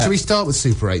Should we start with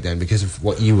Super 8 then, because of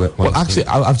what you were... Well, actually,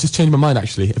 I've just changed my mind,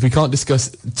 actually. If we can't discuss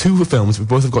two films, we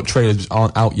both have got trailers which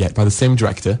aren't out yet, by the same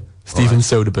director, Steven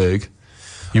Soderbergh.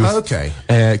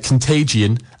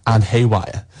 Contagion and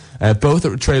Haywire.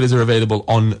 Both trailers are available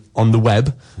on the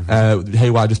web.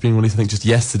 Haywire just being released, I think, just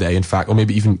yesterday, in fact, or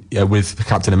maybe even with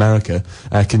Captain America.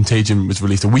 Contagion was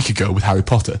released a week ago with Harry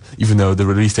Potter, even though the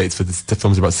release dates for the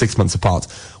films are about 6 months apart.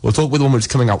 We'll talk with the one which is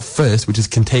coming out first, which is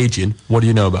Contagion. What do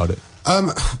you know about it?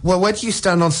 Well, where do you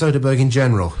stand on Soderbergh in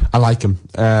general? I like him.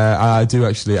 I do,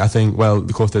 actually. I think, well,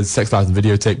 of course, there's Sex, Lies and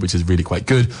Videotape, which is really quite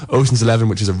good. Ocean's 11,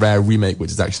 which is a rare remake, which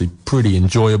is actually pretty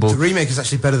enjoyable. The remake is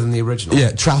actually better than the original.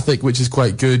 Yeah, Traffic, which is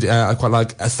quite good. I quite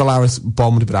like. Stellaris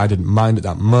bombed, but I didn't mind it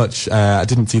that much. I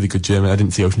didn't see The Good German. I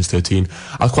didn't see Ocean's 13.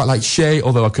 I quite like Shay,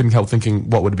 although I couldn't help thinking,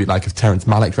 what would it be like if Terrence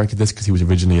Malick directed this, because he was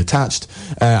originally attached.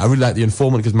 I really like The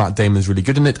Informant, because Matt Damon's really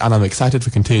good in it, and I'm excited for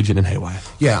Contagion and Haywire.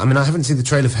 Yeah, I mean, I haven't seen the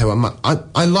trailer for Haywire.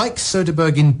 I like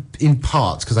Soderbergh in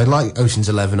parts, because I like Ocean's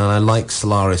 11 and I like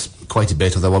Stellaris quite a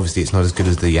bit, although obviously it's not as good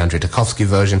as the Andrei Tarkovsky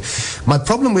version. My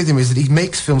problem with him is that he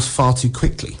makes films far too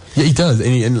quickly. Yeah, he does,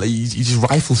 and he just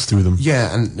rifles through them.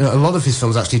 Yeah, and a lot of his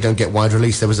films actually don't get wide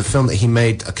release. There was a film that he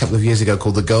made a couple of years ago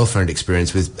called The Girlfriend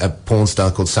Experience with a porn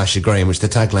star called Sasha Grey, in which the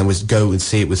tagline was "Go and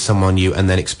see it with someone new and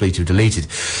then expletive deleted."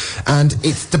 And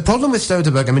it's the problem with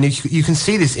Soderbergh. I mean, you can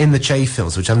see this in the Che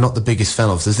films, which I'm not the biggest fan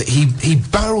of, is that he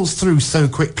barrels through so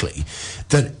quickly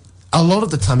that a lot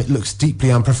of the time it looks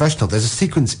deeply unprofessional. There's a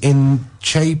sequence in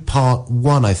Che Part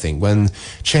 1, I think, when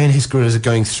Che and his guerrillas are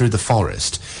going through the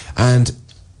forest, and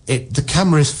the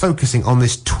camera is focusing on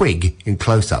this twig in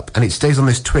close-up, and it stays on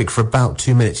this twig for about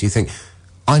 2 minutes. You think,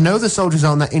 I know the soldiers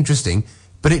aren't that interesting,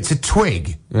 but it's a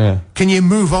twig. Yeah. Can you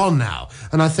move on now?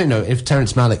 And I think, no, if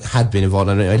Terrence Malick had been involved,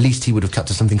 I don't know, at least he would have cut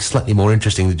to something slightly more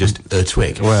interesting than just a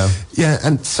twig. Well. Yeah,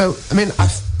 and so, I mean,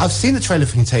 I've seen the trailer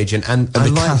for Contagion, and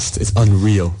the cast is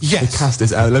unreal. Yes. The cast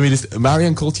is, let me just,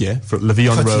 Marion Cotillard for La Vie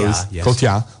en Rose. Yes.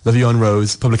 Cotillard, La Vie en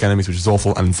Rose, Public Enemies, which is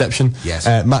awful, and Inception. Yes.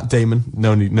 Matt Damon,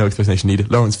 no explanation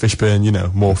needed. Lawrence Fishburne, you know,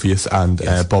 Morpheus and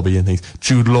Bobby and things.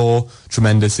 Jude Law,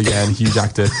 tremendous again, huge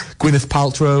actor. Gwyneth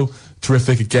Paltrow,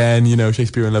 terrific again, you know,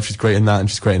 Shakespeare in Love, she's great in that, and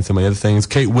she's great in so many other things.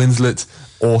 Kate Winslet,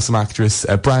 awesome actress.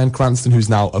 Bryan Cranston, who's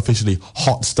now officially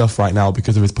hot stuff right now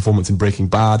because of his performance in Breaking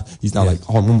Bad. He's now like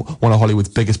one of Hollywood's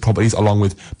biggest properties, along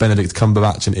with Benedict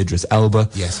Cumberbatch and Idris Elba.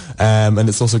 Yes. And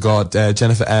it's also got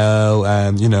Jennifer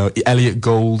L, you know, Elliot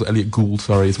Gould,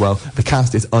 as well. The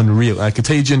cast is unreal.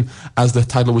 Contagion, as the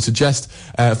title would suggest,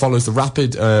 follows the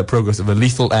rapid progress of a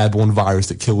lethal airborne virus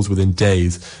that kills within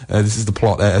days. This is the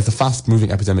plot. As the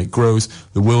fast-moving epidemic grows,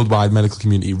 the worldwide medical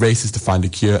community races to find a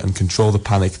cure and control the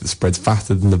panic that spreads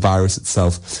faster than the virus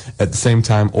itself. At the same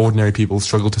time, ordinary people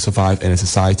struggle to survive in a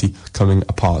society coming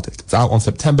apart. It's out on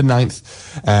September 9th.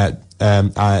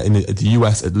 In the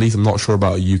US, at least. I'm not sure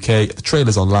about the UK. The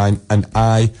trailer's online, and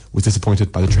I was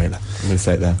disappointed by the trailer. I'm going to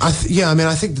say it there. I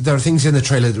think that there are things in the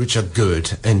trailer which are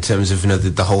good in terms of, you know,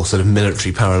 the whole sort of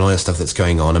military paranoia stuff that's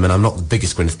going on. I mean, I'm not the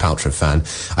biggest Gwyneth Paltrow fan.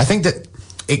 I think that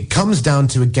it comes down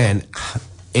to, again,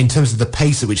 in terms of the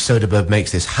pace at which Soderbergh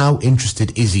makes this, how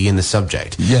interested is he in the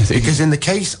subject? Yes. Because in the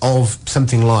case of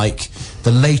something like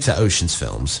the later Ocean's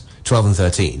films, 12 and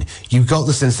 13, you got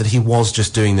the sense that he was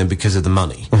just doing them because of the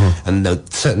money. And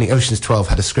certainly Ocean's 12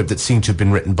 had a script that seemed to have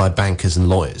been written by bankers and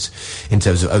lawyers, in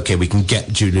terms of, okay, we can get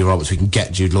Julia Roberts, we can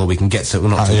get Jude Law, we can get... Al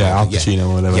Pacino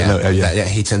or whatever.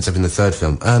 He turns up in the third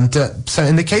film. And so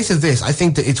in the case of this, I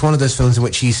think that it's one of those films in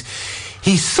which he's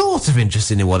sort of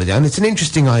interested in what it is, and it's an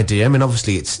interesting idea. I mean,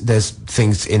 obviously, there's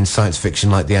things in science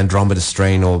fiction like the Andromeda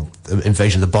Strain or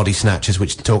Invasion of the Body Snatchers,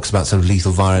 which talks about some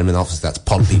lethal virus. I mean, obviously, that's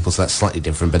pod people, so that's slightly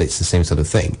different, but it's the same sort of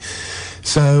thing.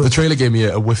 So the trailer gave me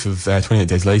a whiff of 28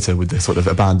 Days Later with the sort of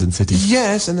abandoned city.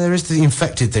 Yes, and there is the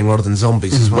infected thing rather than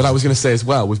zombies as well. What I was going to say as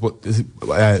well was this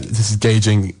is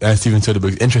gauging Steven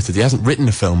Soderbergh's interest. He hasn't written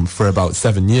a film for about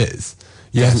 7 years.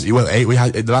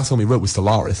 The last film he wrote was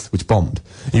Stellaris, which bombed.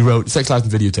 He wrote Sex, Lies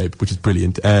and Videotape, which is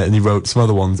brilliant, and he wrote some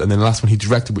other ones, and then the last one he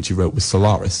directed, which he wrote, was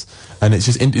Stellaris. And it's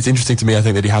just it's interesting to me, I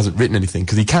think, that he hasn't written anything,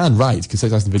 because he can write, because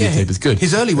Sex, Lies and Videotape is good.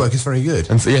 His early work is very good.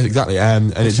 And so, yeah, exactly.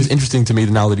 And it's just interesting to me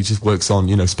now that he just works on,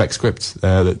 you know, spec scripts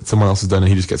that someone else has done, and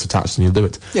he just gets attached and he'll do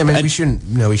it. Yeah, I mean, we shouldn't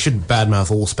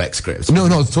badmouth all spec scripts. No,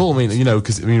 not at all. I mean, you know,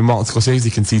 because Martin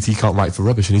Scorsese concedes he can't write for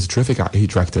rubbish, and he's a terrific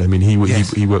director. I mean, he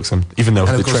works on, even though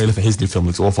the trailer for his new film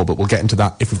looks awful, but we'll get into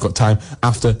that if we've got time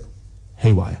after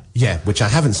Haywire. Yeah, which I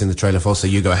haven't seen the trailer for, so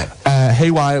you go ahead.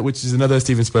 Haywire, which is another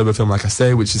Steven Soderbergh film, like I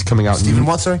say, which is coming out... Steven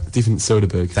what, sorry? Steven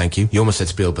Soderbergh. Thank you. You almost said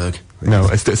Spielberg. No,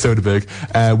 it's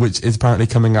Soderbergh, which is apparently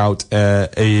coming out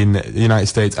in the United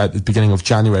States at the beginning of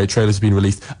January. Trailers have been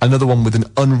released. Another one with an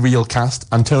unreal cast.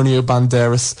 Antonio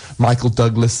Banderas, Michael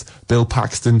Douglas, Bill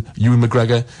Paxton, Ewan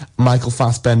McGregor, Michael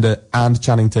Fassbender, and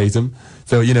Channing Tatum.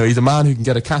 So, you know, he's a man who can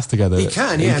get a cast together. He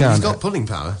can, yeah. He's got pulling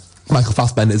power. Michael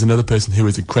Fassbender is another person who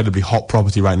is incredibly hot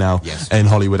property right now in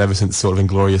Hollywood ever since sort of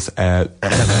Inglourious.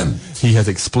 He has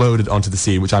exploded onto the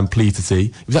scene, which I'm pleased to see.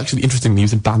 It was actually interesting. He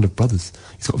was in Band of Brothers.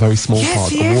 He's got a very small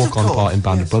part, a walk-on part in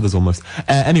Band of Brothers almost.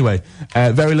 Anyway,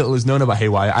 very little is known about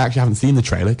Haywire. I actually haven't seen the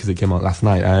trailer because it came out last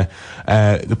night.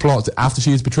 The plot, after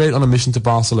she is betrayed on a mission to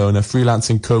Barcelona,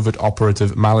 freelancing covert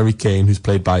operative Mallory Kane, who's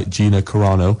played by Gina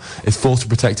Carano, is forced to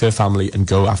protect her family and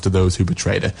go after those who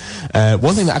betrayed her.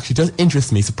 One thing that actually does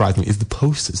interest me, surprisingly, is the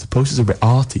posters. The posters are a bit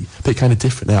arty, a bit kind of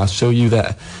different. Now, I'll show you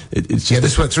there. It's just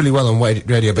this works really well on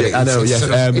radio, but I know,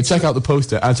 yes. Check out the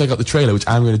poster and check out the trailer, which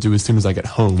I'm going to do as soon as I get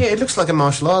home. Yeah, it looks like a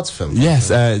martial arts film.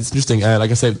 Yes, it's interesting. Like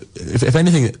I said, if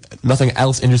anything, nothing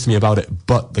else interests me about it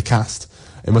but the cast.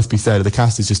 It must be said, the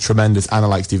cast is just tremendous, and I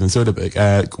like Steven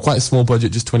Soderbergh. Quite a small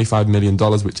budget, just $25 million,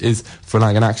 which is, for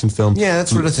like an action film... Yeah,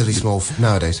 that's relatively small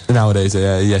nowadays. Nowadays,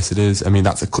 yes, it is. I mean,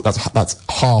 that's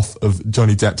half of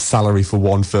Johnny Depp's salary for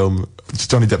one film.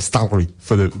 Johnny Depp's salary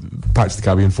for the Pirates of the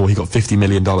Caribbean 4. He got $50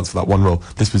 million for that one role.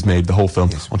 This was made, the whole film,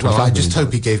 on $25 Well, I just million.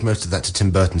 hope he gave most of that to Tim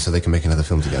Burton so they can make another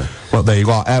film together. Well, there you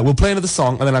are. We'll play another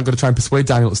song, and then I'm going to try and persuade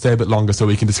Daniel to stay a bit longer so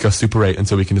we can discuss Super 8 and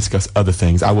so we can discuss other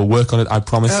things. I will work on it, I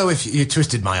promise. Oh, if you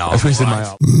twisted my arm. I twisted my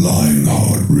arm.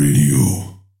 Lionheart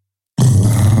Radio.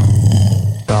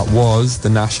 That was The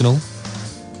National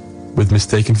with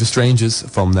Mistaken for Strangers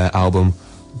from their album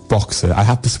Boxer. I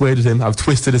have persuaded him. I've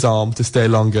twisted his arm to stay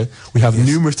longer. We have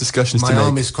numerous discussions to make. My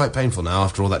arm is quite painful now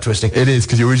after all that twisting. It is,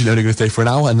 because you were originally only going to stay for an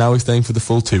hour, and now we're staying for the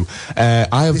full 2.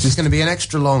 This is going to be an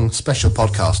extra long special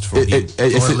podcast for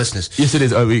all listeners. Yes, it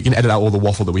is. Oh, we can edit out all the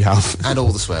waffle that we have. And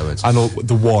all the swear words. And all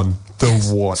the one.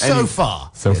 So far,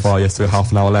 yes, we have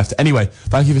half an hour left. Anyway,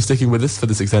 thank you for sticking with us for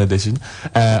this extended edition.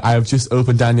 I have just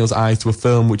opened Daniel's eyes to a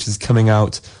film which is coming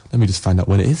out. Let me just find out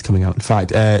when it is coming out. In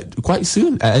fact, quite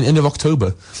soon, end of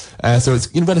October. So it's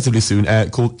relatively soon.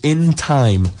 Called In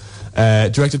Time.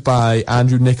 Directed by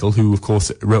Andrew Niccol, who of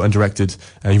course wrote and directed,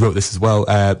 he wrote this as well,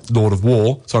 Lord of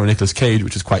War, starring Nicolas Cage,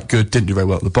 which was quite good, didn't do very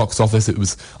well at the box office. It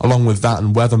was, along with that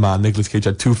and Weatherman, Nicolas Cage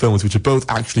had 2 films which are both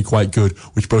actually quite good,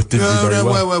 which both didn't do very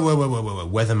well. Whoa.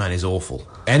 Weatherman is awful.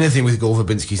 Anything with Gore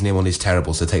Verbinski's name on is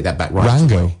terrible, so take that back right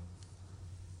Rango. away.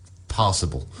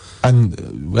 Passable.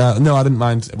 And, no, I didn't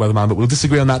mind Weatherman, but we'll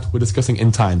disagree on that. We're discussing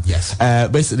In Time. Yes.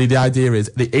 Basically, the idea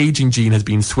is the aging gene has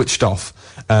been switched off,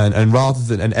 and rather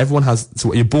than, and everyone has,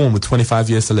 so you're born with 25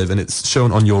 years to live, and it's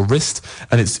shown on your wrist,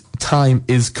 and it's, time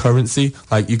is currency.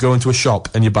 Like, you go into a shop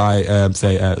and you buy,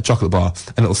 say, a chocolate bar,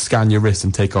 and it'll scan your wrist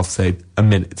and take off, say, a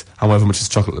minute, however much this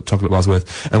chocolate bar's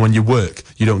worth. And when you work,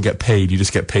 you don't get paid, you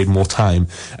just get paid more time.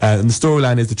 And the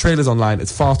storyline is, the trailer's online,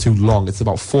 it's far too long, it's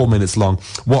about 4 minutes long.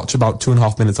 Watch about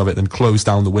 2.5 minutes of it, then close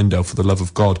down the window for the love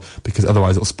of God, because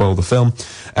otherwise it'll spoil the film.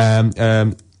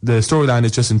 The storyline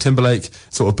is Justin Timberlake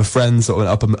sort of befriends sort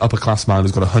of an upper class man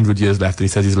who's got 100 years left, and he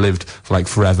says he's lived for like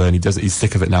forever, and he's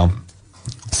sick of it now.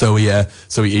 So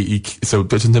so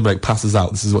Justin Timberlake passes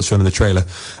out. This is what's shown in the trailer,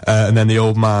 and then the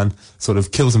old man sort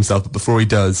of kills himself. But before he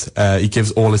does, he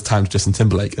gives all his time to Justin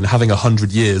Timberlake. And having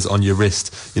 100 years on your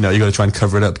wrist, you got to try and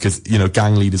cover it up, because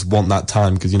gang leaders want that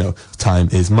time, because time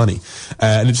is money.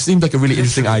 And it just seemed like a really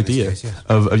interesting idea.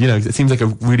 It seems like a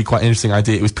really quite interesting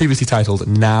idea. It was previously titled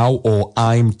Now or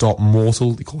I'm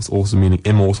Mortal, of course, also meaning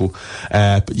immortal.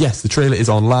 But yes, the trailer is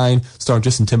online, starring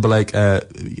Justin Timberlake.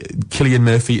 Cillian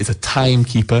Murphy is a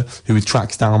timekeeper who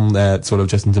tracks down sort of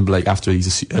Justin Timberlake after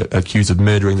he's accused of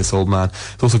murdering this old man.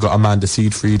 It's also got Amanda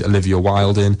Seyfried, Olivia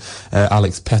Wilde in,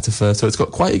 Alex Pettyfer. So it's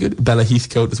got quite a good, Bella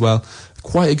Heathcote as well.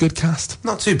 Quite a good cast.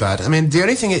 Not too bad. I mean, the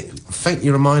only thing it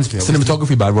faintly reminds me of...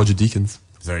 Cinematography by Roger Deakins.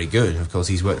 Very good. Of course,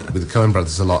 he's worked with the Coen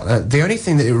brothers a lot. The only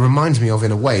thing that it reminds me of,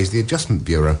 in a way, is the Adjustment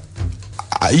Bureau.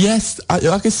 Yes, I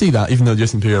can see that, even though the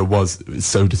Adjustment Bureau was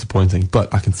so disappointing,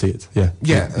 but I can see it, yeah.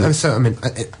 Yeah. So, I mean,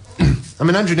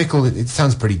 Andrew Niccol, it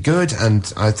sounds pretty good,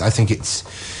 and I think it's...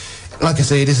 Like I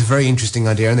say, it is a very interesting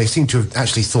idea, and they seem to have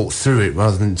actually thought through it,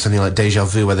 rather than something like Deja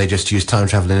Vu, where they just use time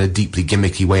travel in a deeply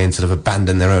gimmicky way and sort of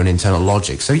abandon their own internal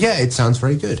logic. So yeah, it sounds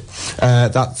very good.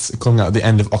 That's coming out at the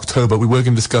end of October. We were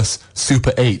going to discuss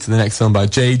Super 8, the next film by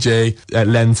J.J.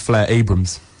 Lens Flare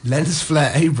Abrams. Lens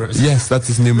Flare Abrams. Yes, that's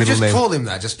his new middle Just name. call him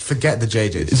that. Just forget the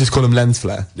JJ. Just call him Lens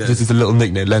Flare. Yes. This is a little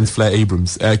nickname, Lens Flare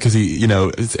Abrams, because he, you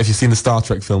know, if you've seen the Star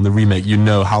Trek film, the remake, you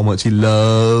know how much he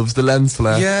loves the lens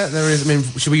flare. Yeah, there is. I mean,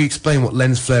 should we explain what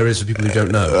lens flare is for people who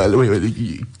don't know?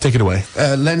 Wait, take it away.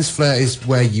 Lens flare is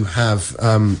where you have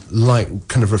light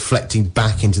kind of reflecting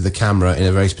back into the camera in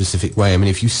a very specific way. I mean,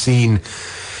 if you've seen,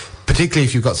 particularly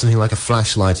if you've got something like a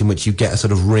flashlight in which you get a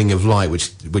sort of ring of light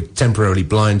which temporarily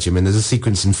blinds you. I mean, there's a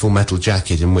sequence in Full Metal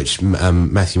Jacket in which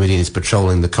Matthew Modine is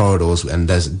patrolling the corridors, and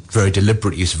there's very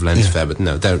deliberate use of lens flare, but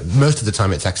no, most of the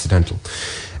time it's accidental.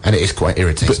 And it is quite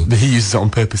irritating. But he uses it on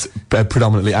purpose,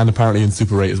 predominantly, and apparently in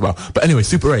Super 8 as well. But anyway,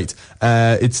 Super 8,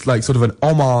 it's like sort of an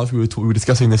homage. We were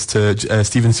discussing this to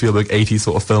Steven Spielberg 80s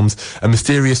sort of films. A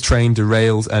mysterious train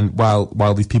derails, and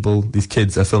while these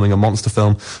kids are filming a monster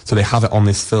film, so they have it on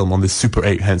this film, on this Super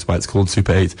 8, hence why it's called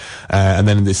Super 8. And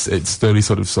then it slowly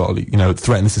sort of,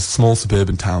 threatens this small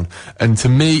suburban town. And to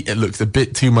me, it looks a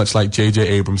bit too much like J.J.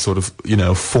 Abrams sort of,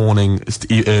 fawning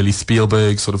early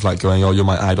Spielberg, sort of like going, oh, you're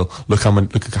my idol. Look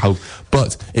how,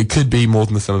 but it could be more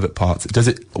than the sum of its parts.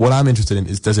 What I'm interested in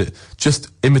is, does it just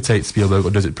imitate Spielberg, or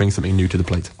does it bring something new to the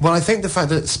plate? Well, I think the fact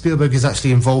that Spielberg is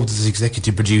actually involved as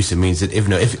executive producer means that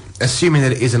if assuming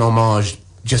that it is an homage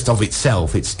just of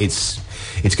itself, it's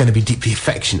going to be deeply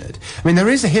affectionate. I mean, there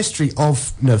is a history of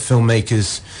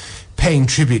filmmakers paying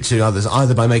tribute to others,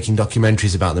 either by making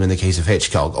documentaries about them in the case of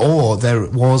Hitchcock, or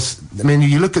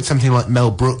you look at something like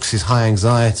Mel Brooks' High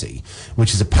Anxiety,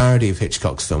 which is a parody of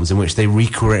Hitchcock's films, in which they do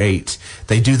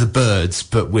the birds,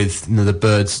 but with the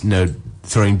birds,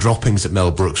 throwing droppings at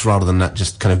Mel Brooks rather than that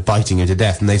just kind of biting him to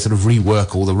death, and they sort of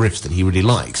rework all the riffs that he really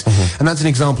likes. And that's an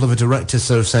example of a director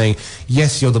sort of saying,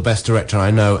 yes, you're the best director I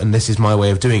know, and this is my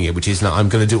way of doing it, which is, I'm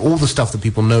going to do all the stuff that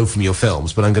people know from your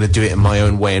films, but I'm going to do it in my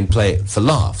own way and play it for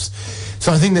laughs.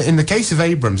 So I think that in the case of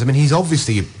Abrams, I mean, he's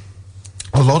obviously,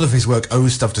 a lot of his work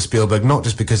owes stuff to Spielberg, not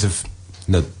just because of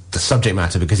the subject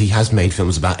matter, because he has made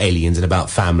films about aliens and about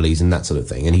families and that sort of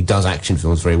thing, and he does action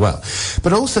films very well.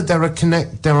 But also there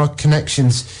are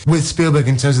connections with Spielberg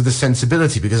in terms of the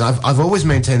sensibility, because I've always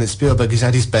maintained that Spielberg is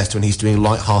at his best when he's doing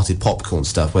light-hearted popcorn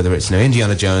stuff, whether it's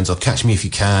Indiana Jones or Catch Me If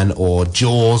You Can or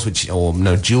Jaws,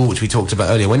 Jewel, which we talked about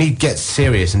earlier. When he gets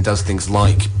serious and does things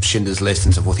like Schindler's List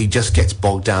and so forth, he just gets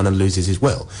bogged down and loses his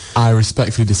will. I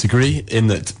respectfully disagree in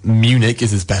that Munich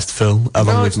is his best film,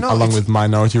 along with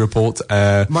Minority Report.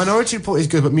 Minority Report is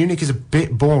good, but Munich is a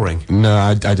bit boring. No,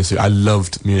 I disagree. I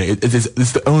loved Munich.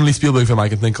 It's the only Spielberg film I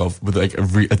can think of with like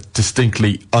a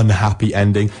distinctly unhappy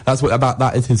ending.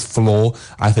 That is his flaw.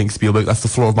 I think Spielberg. That's the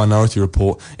flaw of Minority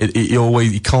Report.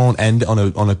 He can't end it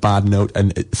on a bad note,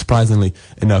 and surprisingly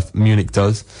enough, Munich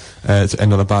does to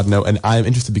end on a bad note. And I'm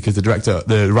interested because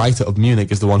the writer of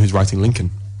Munich is the one who's writing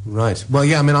Lincoln. Right. Well,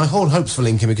 yeah. I mean, I hold hopes for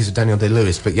Lincoln because of Daniel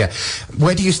Day-Lewis, but yeah,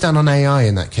 where do you stand on AI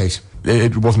in that case?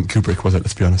 It wasn't Kubrick, was it?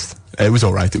 Let's be honest. It was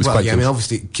all right. It was quite good. I mean,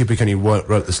 obviously Kubrick only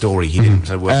wrote the story. He didn't.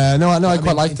 I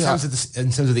quite liked it.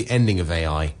 In terms of the ending of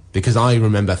AI, because I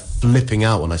remember flipping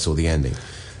out when I saw the ending.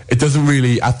 It doesn't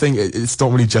really. I think it's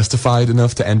not really justified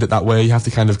enough to end it that way. You have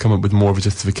to kind of come up with more of a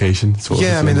justification.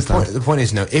 The point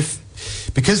is,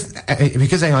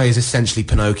 because AI is essentially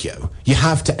Pinocchio, you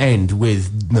have to end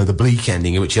with the bleak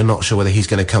ending in which you're not sure whether he's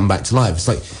going to come back to life. It's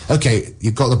like, okay,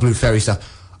 you've got the blue fairy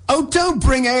stuff. Oh, don't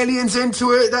bring aliens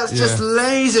into it. That's just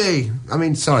lazy. I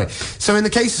mean, sorry. So in the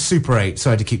case of Super 8,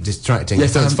 sorry to keep distracting.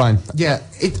 Yes, that's fine. Yeah,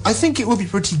 I think it will be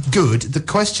pretty good. The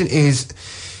question is,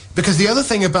 because the other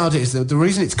thing about it is that the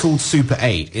reason it's called Super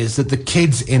 8 is that the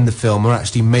kids in the film are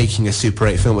actually making a Super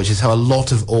 8 film, which is how a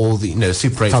lot of all the,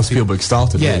 Super 8... How Spielberg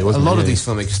started, yeah, really, wasn't a lot it? of these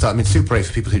filmmakers started. I mean, Super 8,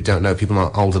 for people who don't know, people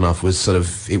not old enough, was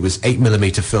it was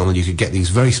 8mm film, and you could get these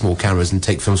very small cameras and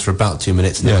take films for about 2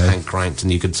 minutes, and they were hand cranked,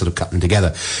 and you could sort of cut them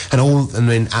together.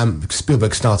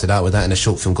 Spielberg started out with that in a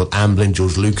short film called Amblin.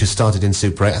 George Lucas started in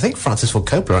Super 8. I think Francis Ford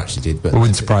Coppola actually did. But it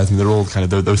wouldn't surprise me. They're all kind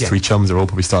of, those three chums are all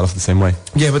probably started off the same way.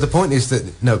 Yeah, but the point is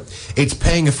that, it's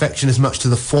paying affection as much to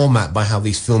the format by how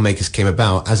these filmmakers came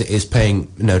about as it is paying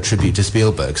tribute to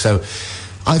Spielberg. So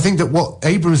I think that what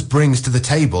Abrams brings to the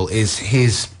table is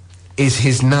his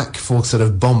knack for sort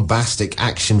of bombastic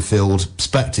action-filled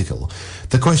spectacle.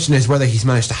 The question is whether he's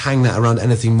managed to hang that around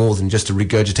anything more than just a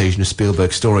regurgitation of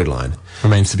Spielberg's storyline.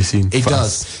 Remains to be seen. It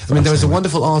does. I mean, there was a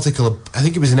wonderful article, I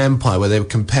think it was in Empire, where they were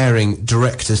comparing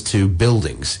directors to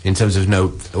buildings in terms of,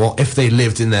 if they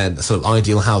lived in their sort of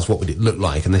ideal house, what would it look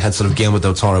like? And they had sort of Guillermo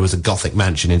del Toro as a Gothic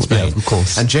mansion in Spain. Yeah, of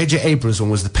course. And J.J. Abrams'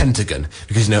 one was the Pentagon,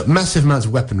 because, massive amounts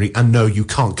of weaponry, and no, you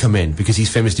can't come in, because he's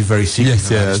famously very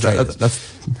secret. Yes, yeah.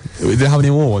 They have any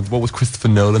more ones? What was Christopher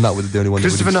Nolan? That was the only one.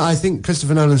 I think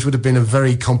Christopher Nolan's would have been a very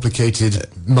very complicated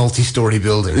multi-story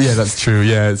building. Yeah, that's true.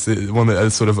 Yeah, it's one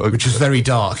that sort of which was very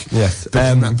dark. Yes,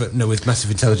 but no, with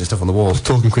massive intelligent stuff on the wall.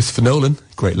 Talking Christopher Nolan,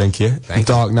 great link here. The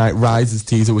Dark Knight Rises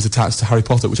teaser was attached to Harry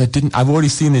Potter, which I've already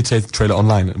seen the trailer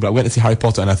online, but I went to see Harry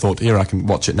Potter and I thought, here, I can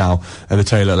watch it now. And the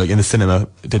trailer, like in the cinema,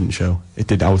 it didn't show. It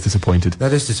did. I was disappointed.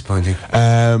 That is disappointing.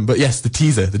 But yes, the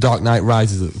teaser, The Dark Knight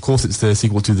Rises. Of course, it's the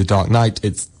sequel to The Dark Knight.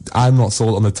 I'm not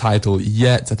sold on the title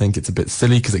yet. I think it's a bit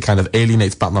silly because it kind of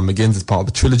alienates Batman Begins as part of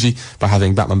the trilogy by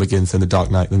having Batman Begins and The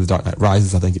Dark Knight, then The Dark Knight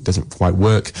Rises. I think it doesn't quite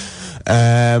work.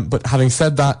 But having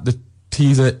said that, the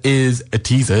teaser is a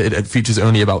teaser. It features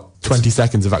only about 20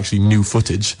 seconds of actually new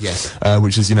footage. Yes.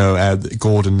 Which is,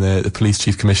 Gordon, the police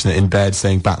chief commissioner, in bed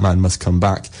saying Batman must come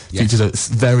back. Yes. Features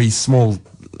a very small,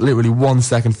 literally 1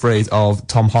 second phrase of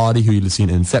Tom Hardy, who you'll have seen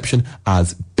in Inception,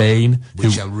 as Bane.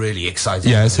 Which I'm really excited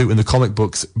Yes, who in the comic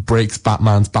books breaks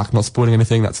Batman's back, not spoiling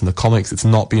anything. That's in the comics. It's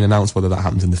not been announced whether that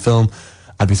happens in the film.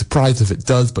 I'd be surprised if it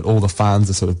does, but all the fans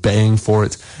are sort of baying for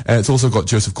it. It's also got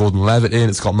Joseph Gordon-Levitt in.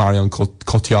 It's got Marion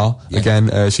Cotillard again.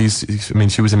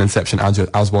 She was in Inception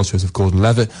as was Joseph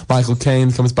Gordon-Levitt. Michael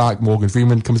Caine comes back. Morgan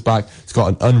Freeman comes back. It's got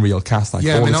an unreal cast like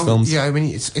all his films. Yeah, I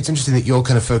mean, it's interesting that you're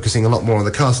kind of focusing a lot more on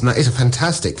the cast, and that is a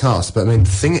fantastic cast. But I mean, the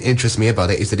thing that interests me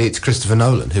about it is that it's Christopher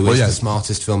Nolan, who is the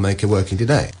smartest filmmaker working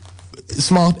today.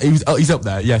 Smart, he's up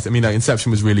there, yes. I mean,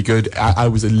 Inception was really good. I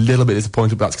was a little bit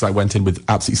disappointed, but that's because I went in with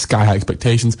absolutely sky-high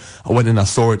expectations. I went in, I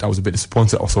saw it, I was a bit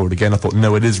disappointed. I saw it again, I thought,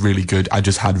 no, it is really good. I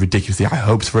just had ridiculously high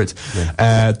hopes for it.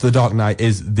 Yeah. The Dark Knight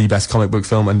is the best comic book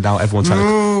film, and now everyone's trying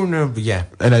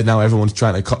and now everyone's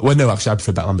trying to... Well, no, actually, I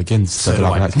prefer Batman Begins. So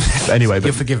Dark Knight. But anyway,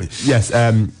 you're forgiven. Yes,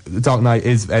 The Dark Knight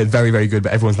is very, very good,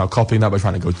 but everyone's now copying that by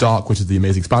trying to go dark, which is the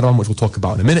Amazing Spiderman, which we'll talk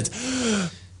about in a minute.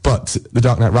 But The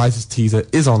Dark Knight Rises teaser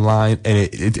is online, and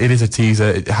it is a teaser.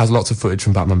 It has lots of footage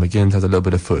from Batman Begins, has a little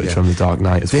bit of footage from The Dark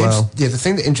Knight as well. The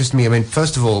thing that interests me, I mean,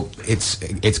 first of all, it's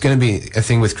going to be a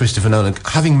thing with Christopher Nolan,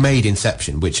 having made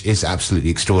Inception, which is absolutely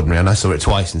extraordinary, and I saw it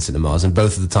twice in cinemas, and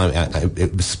both of the time,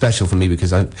 it was special for me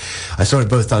because I saw it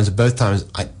both times, and both times,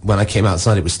 when I came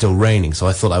outside, it was still raining, so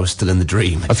I thought I was still in the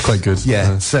dream. That's quite good.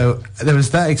 Yeah, so there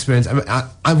was that experience. I mean,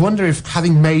 I wonder if,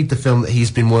 having made the film that he's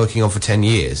been working on for 10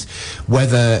 years,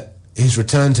 whether his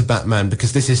return to Batman,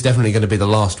 because this is definitely going to be the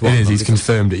last one. It is, he's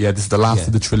confirmed it, this is the last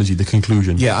of the trilogy, the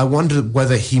conclusion. Yeah, I wonder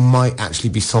whether he might actually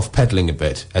be soft-pedaling a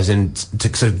bit, as in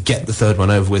to sort of get the third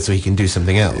one over with so he can do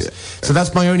something else. Yeah. So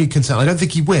that's my only concern. I don't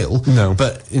think he will, no.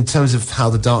 But in terms of how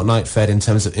The Dark Knight fared in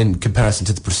comparison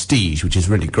to The Prestige, which is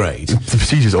really great. The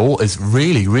Prestige is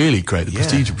really, really great. The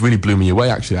Prestige really blew me away,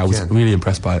 actually. I was really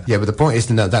impressed by it. Yeah, but the point is,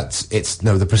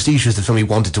 The Prestige was the film he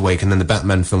wanted to make, and then the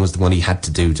Batman film was the one he had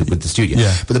to do with the studio.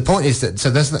 Yeah. But the point is that, so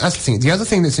that's the thing. The other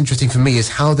thing that's interesting for me is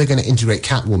how they're going to integrate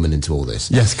Catwoman into all this.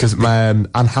 Yes, because Anne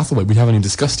Hathaway, we haven't even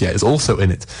discussed yet, is also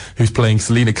in it, who's playing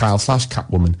Selina Kyle /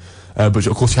 Catwoman. But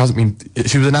of course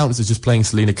she was announced as just playing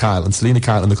Selina Kyle, and Selina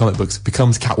Kyle in the comic books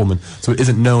becomes Catwoman, so it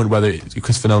isn't known whether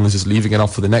Christopher Nolan is just leaving it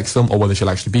off for the next film or whether she'll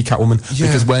actually be Catwoman,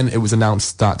 because when it was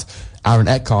announced that Aaron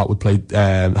Eckhart would play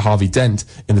Harvey Dent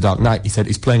in The Dark Knight, he said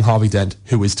he's playing Harvey Dent,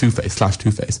 who is Two-Face /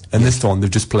 Two-Face. And this one, they've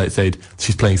just said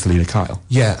she's playing Selina Kyle.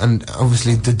 Yeah, and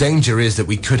obviously the danger is that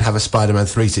we could have a Spider-Man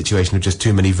 3 situation of just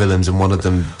too many villains, and one of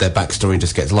them, their backstory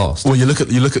just gets lost. Well, you look at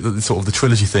the sort of the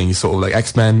trilogy thing, you sort of like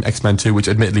X-Men 2, which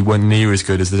admittedly weren't near as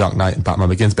good as The Dark Knight and Batman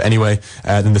Begins, but anyway,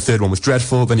 then the third one was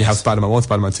dreadful, then you have Spider-Man 1,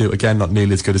 Spider-Man 2, again, not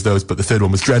nearly as good as those, but the third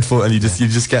one was dreadful, and you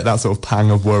just get that sort of pang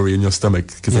of worry in your stomach,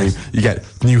 because then you get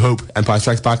New Hope, Empire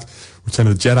Strikes Back, Return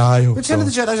of the Jedi. Return of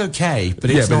the Jedi is okay, but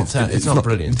it's not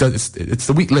brilliant. It's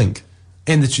the weak link.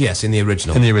 In the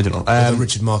original. In the original.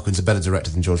 Richard Marquand's a better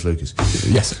director than George Lucas.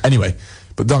 Yes. Anyway,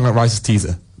 but Dark Knight Rises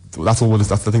teaser. That's all. I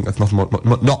think that's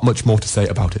not much more to say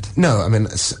about it. No, I mean,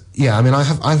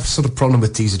 I've sort of problem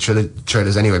with teaser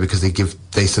trailers anyway, because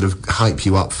they sort of hype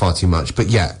you up far too much. But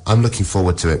yeah, I'm looking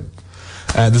forward to it.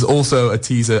 There's also a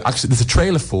teaser. Actually, there's a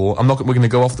trailer for. We're going to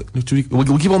go off. We'll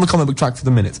keep on the comic book track for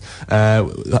the minute.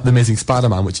 The Amazing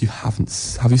Spiderman, which you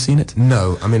haven't. Have you seen it?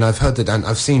 No. I mean, I've heard that, and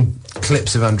I've seen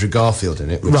clips of Andrew Garfield in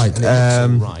it. Right.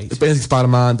 Right. It's Amazing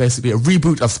Spider-Man, basically a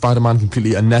reboot of Spider-Man,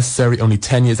 completely unnecessary. Only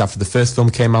 10 years after the first film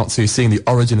came out, so you're seeing the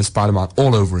origin of Spider-Man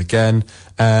all over again.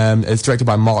 It's directed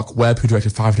by Mark Webb, who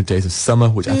directed 500 Days of Summer,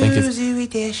 which I think is Zooey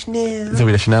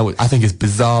Deschanel, which I think is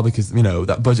bizarre, because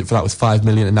that budget for that was $5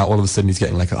 million, and now all of a sudden he's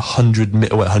getting like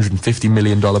 $150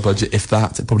 million budget, if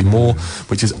that, probably more,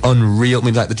 which is unreal. I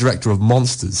mean, like the director of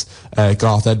Monsters,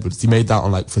 Garth Edwards, he made that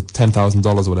on for $10,000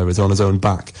 or whatever. It's on his own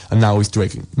back, and now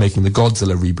he's making the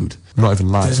Godzilla reboot. I'm not even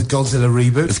lying. There's a Godzilla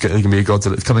reboot? It's going to be a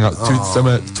Godzilla. It's coming out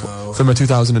summer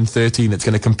 2013. It's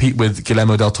going to compete with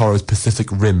Guillermo del Toro's Pacific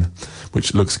Rim,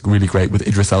 which looks really great with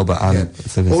Idris Elba and...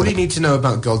 Yeah. All you need to know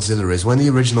about Godzilla is when the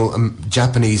original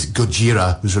Japanese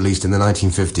Gojira was released in the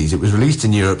 1950s, it was released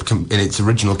in Europe in its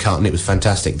original cut, and it was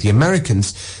fantastic. The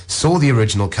Americans saw the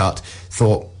original cut,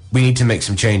 thought, we need to make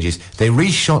some changes. They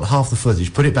reshot half the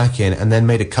footage, put it back in, and then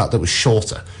made a cut that was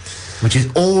shorter. Which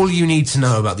is all you need to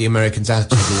know about the Americans'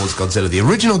 attitude towards Godzilla. The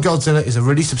original Godzilla is a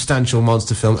really substantial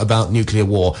monster film about nuclear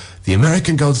war. The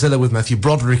American Godzilla with Matthew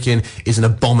Broderick in is an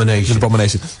abomination. It's an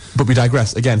abomination. But we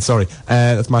digress. Again, sorry.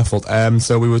 That's my fault.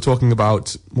 So we were talking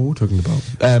about... What were we talking about?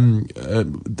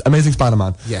 Amazing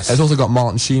Spider-Man. Yes. It's also got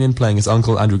Martin Sheen in playing his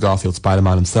uncle, Andrew Garfield,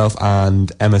 Spider-Man himself,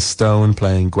 and Emma Stone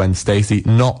playing Gwen Stacy,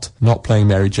 not playing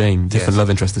Mary Jane. Different love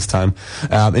interest this time.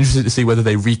 Interested to see whether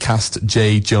they recast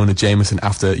J. Jonah Jameson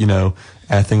after,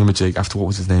 thingamajig, after what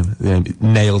was his name?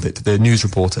 Nailed it. The news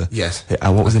reporter. Yes.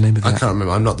 What was the name of that? I can't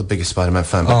remember. I'm not the biggest Spider-Man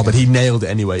fan. But he nailed it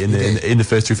anyway. In the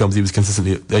first 3 films, he was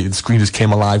consistently... the screen just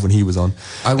came alive when he was on.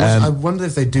 I wonder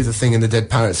if they do the thing in the Dead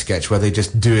Parrot sketch where they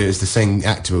just do it as the same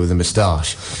actor with a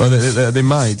moustache. Well, they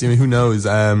might. I mean, who knows?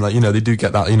 They do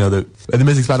get that. The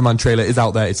Amazing Spider-Man trailer is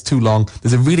out there. It's too long.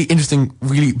 There's a really interesting,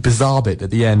 really bizarre bit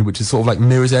at the end, which is sort of like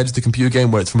Mirror's Edge, the computer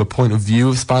game, where it's from a point of view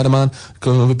of Spider-Man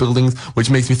going over buildings, which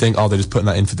makes me think, they're just putting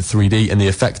that in for the 3D, and the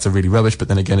effects are really rubbish. But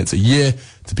then again, it's a year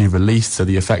to be released, so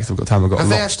the effects have got time. Have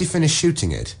they actually finished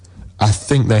shooting it? I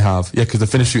think they have. Yeah, because they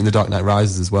finished shooting The Dark Knight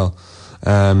Rises as well.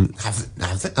 Have they?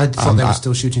 I thought they were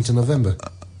still shooting till November.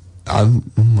 I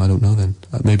don't know then.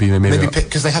 Maybe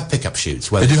because they have pickup shoots.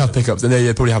 They do have pickups, and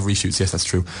they probably have reshoots. Yes, that's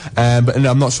true. But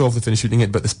I'm not sure if they finished shooting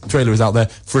it. But the trailer is out there.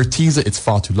 For a teaser, it's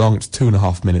far too long. It's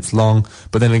 2.5 minutes long.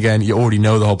 But then again, you already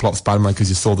know the whole plot of Spider-Man because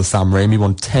you saw the Sam Raimi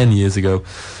one 10 years ago.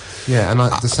 Yeah, and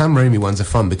the Sam Raimi ones are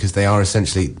fun because they are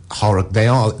essentially horror. They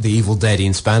are the Evil Dead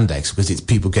in spandex because it's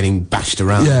people getting bashed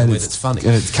around in a way that's funny.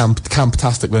 And it's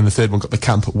camp-tastic, but then the third one got the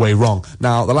camp way wrong.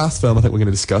 Now, the last film I think we're going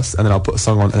to discuss, and then I'll put a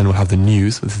song on, and then we'll have the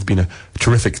news. This has been a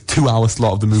terrific 2-hour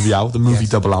slot of the movie hour, the movie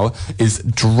double hour, is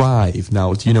Drive.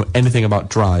 Now, do you know anything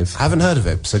about Drive? I haven't heard of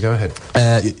it, so go ahead.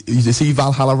 Did you see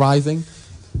Valhalla Rising?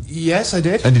 Yes, I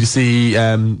did. And did you see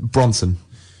Bronson?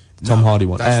 Tom Hardy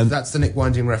one. That's the Nick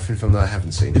Winding Refn film that I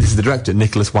haven't seen. This is the director,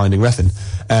 Nicholas Winding Refn.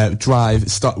 Drive,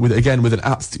 with an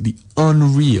absolutely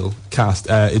unreal cast.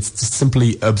 It's just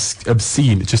simply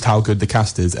obscene just how good the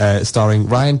cast is. Starring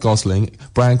Ryan Gosling,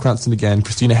 Bryan Cranston again,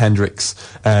 Christina Hendricks,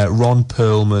 Ron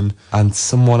Perlman, and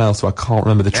someone else who I can't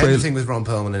remember. The trailer. Everything with Ron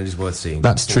Perlman is worth seeing.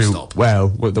 That's true. Stop. Well,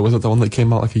 there was the one that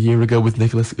came out like a year ago with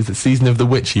Nicholas. Is it Season of the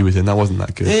Witch he was in? That wasn't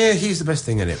that good. Yeah, he's the best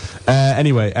thing in it.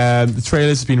 Anyway, the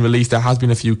trailer's been released. There has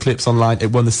been a few clips online.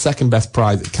 It won the second best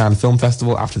prize at Cannes Film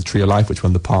Festival after The Tree of Life, which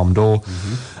won the Palme d'Or.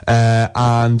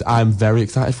 And I'm very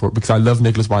excited for it because I love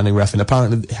Nicholas Winding Refn.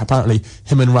 Apparently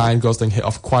him and Ryan Gosling hit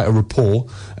off quite a rapport,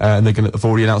 and they've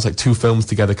already announced 2 films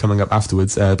together coming up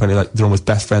afterwards. Apparently they're almost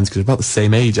best friends because they're about the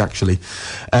same age actually.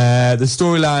 The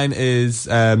storyline is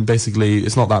basically,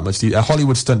 it's not that much. A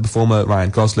Hollywood stunt performer, Ryan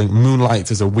Gosling,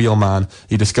 moonlights as a wheelman.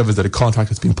 He discovers that a contract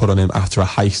has been put on him after a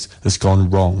heist has gone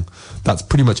wrong. That's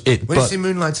pretty much it. When you say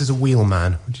moonlights as a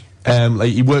wheelman,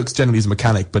 he works generally as a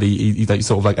mechanic, but he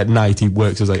sort of at night he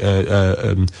works as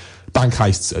bank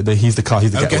heists. He's the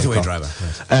getaway driver.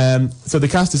 Yes. So the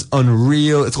cast is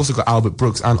unreal. It's also got Albert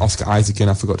Brooks and Oscar Isaac in.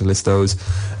 I forgot to list those.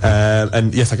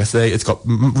 And yes, like I say, it's got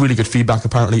really good feedback.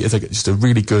 Apparently, it's just a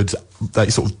really good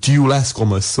sort of duel-esque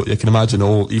almost. So you can imagine,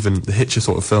 or even the Hitcher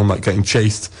sort of film, getting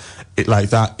chased. Like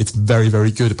that. It's very,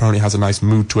 very good. Apparently, it has a nice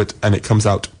mood to it, and it comes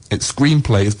out. Its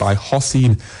screenplay is by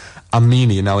Hossein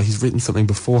Amini. Now, he's written something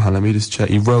beforehand. Let me just check.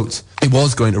 He was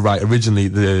going to write originally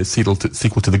the sequel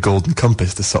to The Golden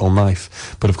Compass, The Subtle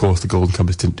Knife. But of course, The Golden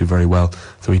Compass didn't do very well,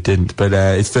 so he didn't. But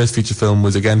his first feature film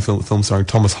was, again, film starring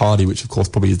Thomas Hardy, which of course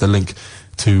probably is the link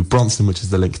to Bronson, which is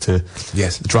the link to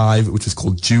Drive, which is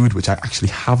called Jude, which I actually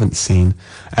haven't seen.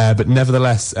 But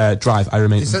nevertheless, Drive, I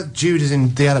remain... Is that Jude as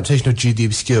in the adaptation of Jude the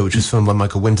Obscure, which was filmed by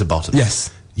Michael Winterbottom?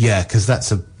 Yes. Yeah, because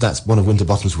that's one of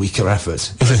Winterbottom's weaker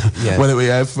efforts. Yeah. Well,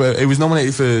 it was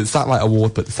nominated for Satellite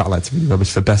Award, but the Satellite's really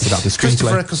rubbish for Best Adapted Screenplay.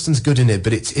 Christopher Eccleston's good in it,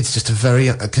 but it's just a very...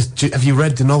 have you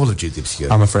read the novel of Jude the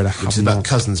Obscure? I'm afraid I haven't. Which is about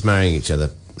cousins marrying each other.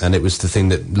 And it was the thing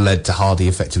that led to Hardy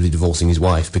effectively divorcing his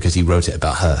wife because he wrote it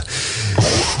about her.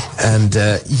 And,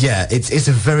 it's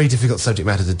a very difficult subject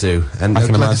matter to do. And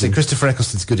like I say, Christopher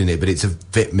Eccleston's good in it, but it's a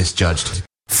bit misjudged.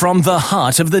 From the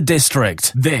heart of the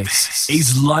district, this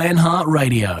is Lionheart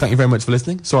Radio. Thank you very much for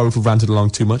listening. Sorry if we've ranted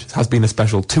along too much. It has been a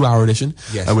special 2-hour edition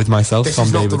with myself, this Tom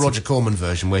is not Davidson. the Roger Corman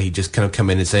version where he just kind of come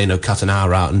in and say, cut an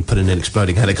hour out and put in an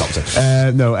exploding helicopter.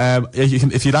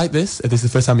 If you like this, if this is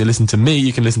the first time you listen to me,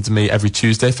 you can listen to me every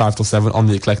Tuesday, 5 till 7 on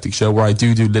The Eclectic Show, where I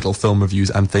do little film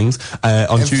reviews and things.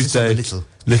 On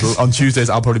Tuesdays,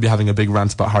 I'll probably be having a big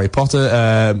rant about Harry Potter,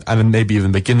 and then maybe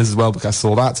even Beginners as well, because I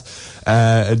saw that.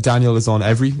 Daniel is on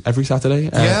every Saturday.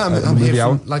 I'm here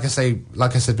from, like I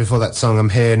said before that song, I'm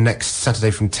here next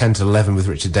Saturday from 10 to 11 with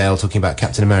Richard Dale talking about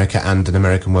Captain America and An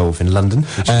American Werewolf in London.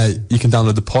 You can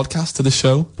download the podcast to the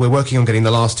show. We're working on getting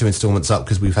the last 2 installments up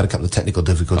because we've had a couple of technical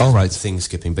difficulties. All right. Things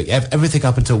skipping. But everything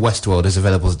up until Westworld is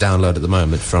available to download at the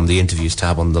moment from the interviews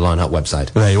tab on the Lionheart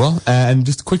website. There you are. And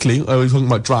just quickly, we were talking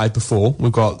about Drive before.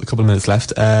 We've got a couple of minutes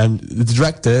left. The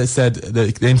director said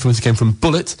that the influence came from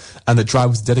Bullet and that Drive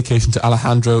was a dedication to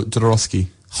Alejandro Jodorowsky.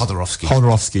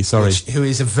 Jodorowsky, sorry. Who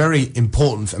is a very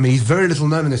important... I mean, he's very little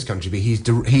known in this country, but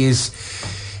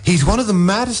he's one of the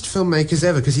maddest filmmakers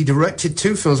ever, because he directed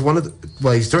 2 films.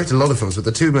 He's directed a lot of films, but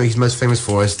the 2 he's most famous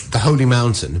for is The Holy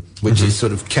Mountain, which is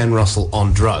sort of Ken Russell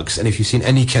on drugs. And if you've seen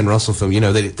any Ken Russell film, you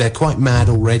know they're quite mad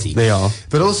already. They are.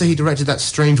 But also he directed that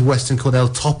strange western called El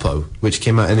Topo, which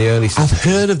came out in the early 70s. I've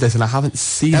heard of this and I haven't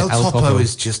seen El Topo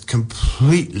is just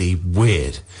completely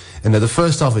weird. And the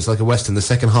first half is like a western, the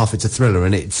second half it's a thriller,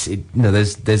 and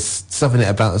there's stuff in it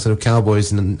about sort of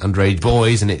cowboys and underage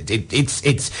boys, and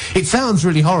it sounds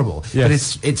really horrible,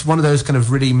 yes. But it's one of those kind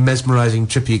of really mesmerising,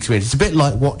 trippy experiences. It's a bit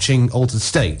like watching Altered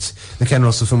States, the Ken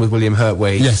Russell film with William Hurt,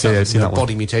 where I've seen that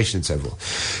body mutation and several.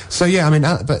 So yeah, I mean,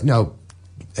 but no.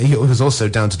 He was also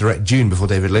down to direct Dune before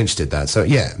David Lynch did that. So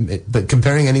yeah, but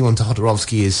comparing anyone to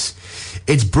Jodorowsky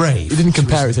it's brave. He didn't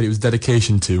compare it, he said it was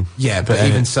dedication to. Yeah, but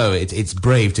even so, it's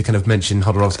brave to kind of mention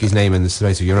Jodorowsky's name in the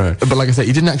space of your own. But like I said,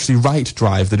 he didn't actually write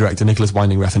Drive, the director Nicholas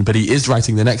Winding Refn, but he is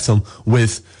writing the next film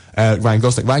with Ryan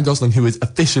Gosling. Ryan Gosling, who is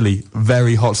officially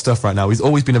very hot stuff right now. He's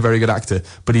always been a very good actor,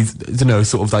 but he's,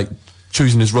 sort of like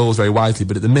choosing his roles very wisely,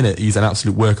 but at the minute he's an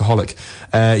absolute workaholic.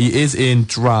 He is in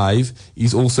Drive.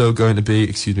 He's also going to be,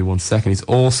 he's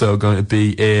also going to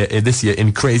be this year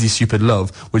in Crazy Stupid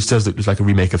Love, which does look like a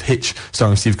remake of Hitch,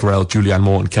 starring Steve Carell, Julianne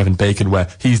Moore and Kevin Bacon, where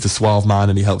he's the suave man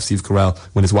and he helps Steve Carell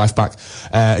win his wife back.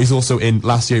 He's also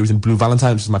last year he was in Blue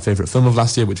Valentine, which is my favourite film of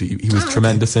last year, which he was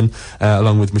tremendous in,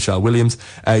 along with Michelle Williams.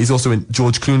 He's also in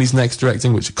George Clooney's next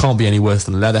directing, which can't be any worse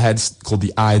than Leatherheads, called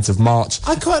The Ides of March.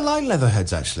 I quite like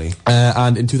Leatherheads, actually.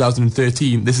 And in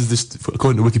 2013, this is just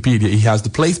according to Wikipedia, he has The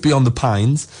Place Beyond the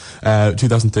Pines,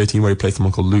 2013, where he plays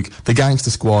someone called Luke, The Gangster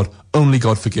Squad, Only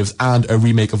God Forgives, and a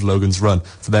remake of Logan's Run.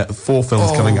 So there are 4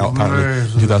 films coming out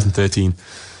apparently in 2013.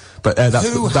 But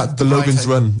the Logan's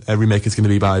Run remake is going to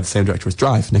be by the same director as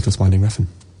Drive, Nicholas Winding Refn.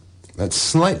 That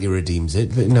slightly redeems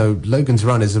it, but Logan's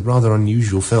Run is a rather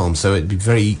unusual film, so it'd be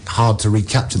very hard to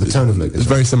recapture the tone of Logan's Run. It's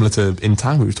very similar to In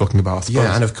Time we were talking about, I suppose.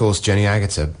 Yeah, and of course Jenny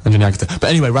Agutter. But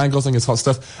anyway, Ryan Gosling is hot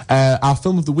stuff. Our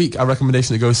film of the week, our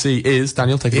recommendation to go see is,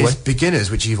 Daniel, take it away. Beginners,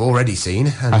 which you've already seen.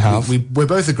 And I have. We're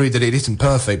both agreed that it isn't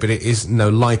perfect, but it is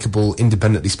likeable,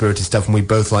 independently spirited stuff, and we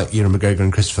both like Ewan McGregor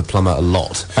and Christopher Plummer a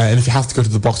lot. And if you have to go to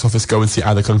the box office, go and see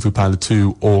either Kung Fu Panda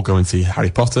 2 or go and see Harry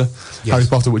Potter. Yes. Harry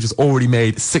Potter, which has already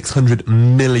made $600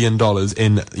 million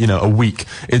in a week.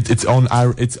 It's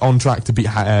on track to beat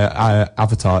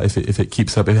Avatar if it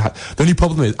keeps up. The only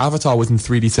problem is Avatar was in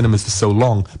 3D cinemas for so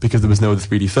long because there was no other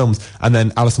 3D films, and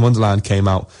then Alice in Wonderland came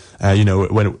out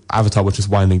when Avatar was just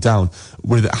winding down.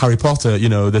 With Harry Potter, the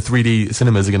 3D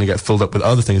cinemas are going to get filled up with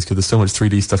other things because there's so much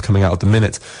 3D stuff coming out at the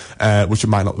minute,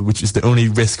 which is the only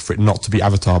risk for it not to be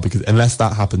Avatar, because unless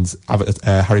that happens,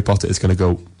 Harry Potter is going to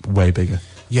go way bigger.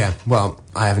 Yeah, well,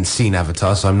 I haven't seen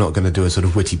Avatar, so I'm not going to do a sort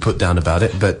of witty put down about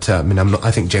it. But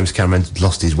I think James Cameron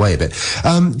lost his way a bit.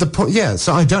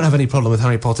 So I don't have any problem with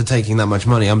Harry Potter taking that much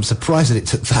money. I'm surprised that it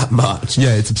took that much.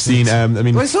 Yeah, it's obscene.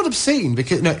 Well, it's not obscene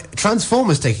because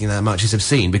Transformers taking that much is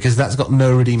obscene because that's got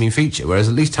no redeeming feature. Whereas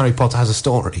at least Harry Potter has a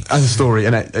story.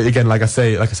 And again, like I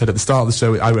said at the start of the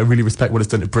show, I really respect what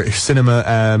it's done to British cinema.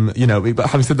 But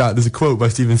having said that, there's a quote by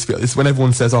Steven Spielberg. It's when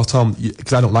everyone says, "Oh, Tom,"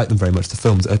 because I don't like them very much, the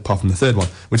films, apart from the third one,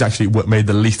 which actually made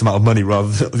the least amount of money.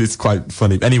 It's quite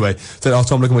funny. Anyway, said, "Oh,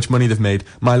 Tom, look how much money they've made."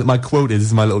 My quote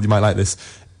is my little. You might like this.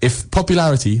 If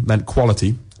popularity meant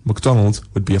quality, McDonald's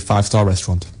would be a 5-star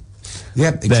restaurant. Yeah,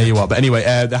 exactly. There you are. But anyway,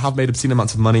 they have made obscene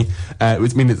amounts of money.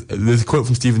 There's a quote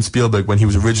from Steven Spielberg when he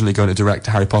was originally going to direct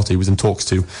Harry Potter. He was in talks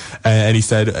to, and he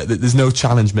said, "There's no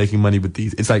challenge making money with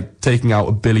these. It's like taking out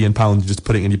 £1 billion and just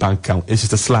putting it in your bank account. It's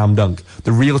just a slam dunk.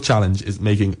 The real challenge is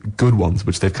making good ones,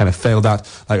 which they've kind of failed at.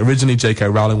 Like originally, J.K.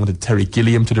 Rowling wanted Terry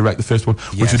Gilliam to direct the first one,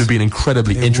 which would have been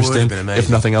incredibly interesting, if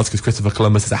nothing else, because Christopher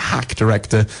Columbus is a hack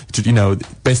director. You know,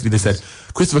 basically they said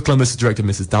Christopher Columbus directed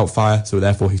Mrs. Doubtfire, so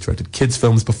therefore he's directed kids'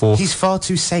 films before. He's far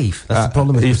too safe. That's the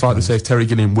problem. He's far too safe. Terry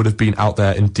Gilliam would have been out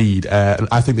there indeed. And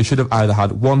I think they should have either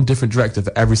had one different director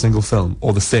for every single film,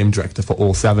 or the same director for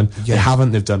all 7. Yeah. They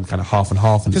haven't. They've done kind of half and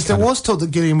half. Because there was talk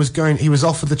that Gilliam was going. He was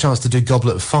offered the chance to do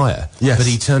Goblet of Fire. Yes. But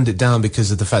he turned it down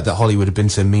because of the fact that Hollywood had been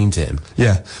so mean to him.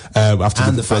 Yeah.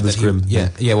 After the fact Brothers Grimm.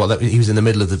 Well, he was in the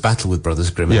middle of the battle with Brothers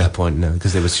Grimm at that point. No,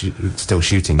 because they were still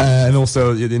shooting. And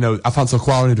also, you know, Alfonso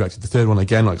Cuarón, who directed the third one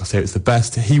again, like I say, it's the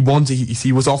best. He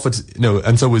was offered,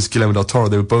 and so was Guillermo del Toro.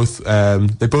 They both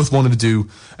wanted to do,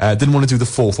 didn't want to do the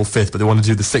 4th or 5th, but they wanted to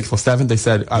do the 6th or 7th. They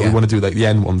said, we want to do like the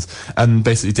end ones. And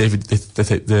basically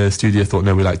the studio thought,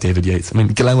 no, we like David Yates. I mean,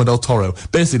 Guillermo del Toro,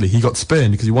 basically he got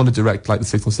spurned because he wanted to direct like the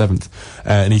 6th or 7th.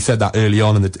 And he said that early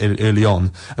on, and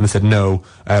they said, no,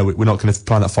 we're not going to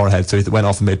plan that far ahead. So he went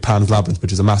off and made Pan's Labyrinth,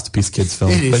 which is a masterpiece kids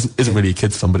film. It isn't really a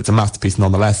kids film, but it's a masterpiece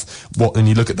nonetheless. And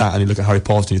you look at that and you look at Harry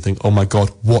Potter and you think, oh my God,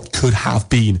 what could have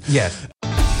been? Yeah.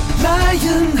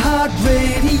 Lionheart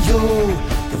Radio,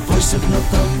 the voice of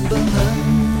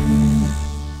Northumberland.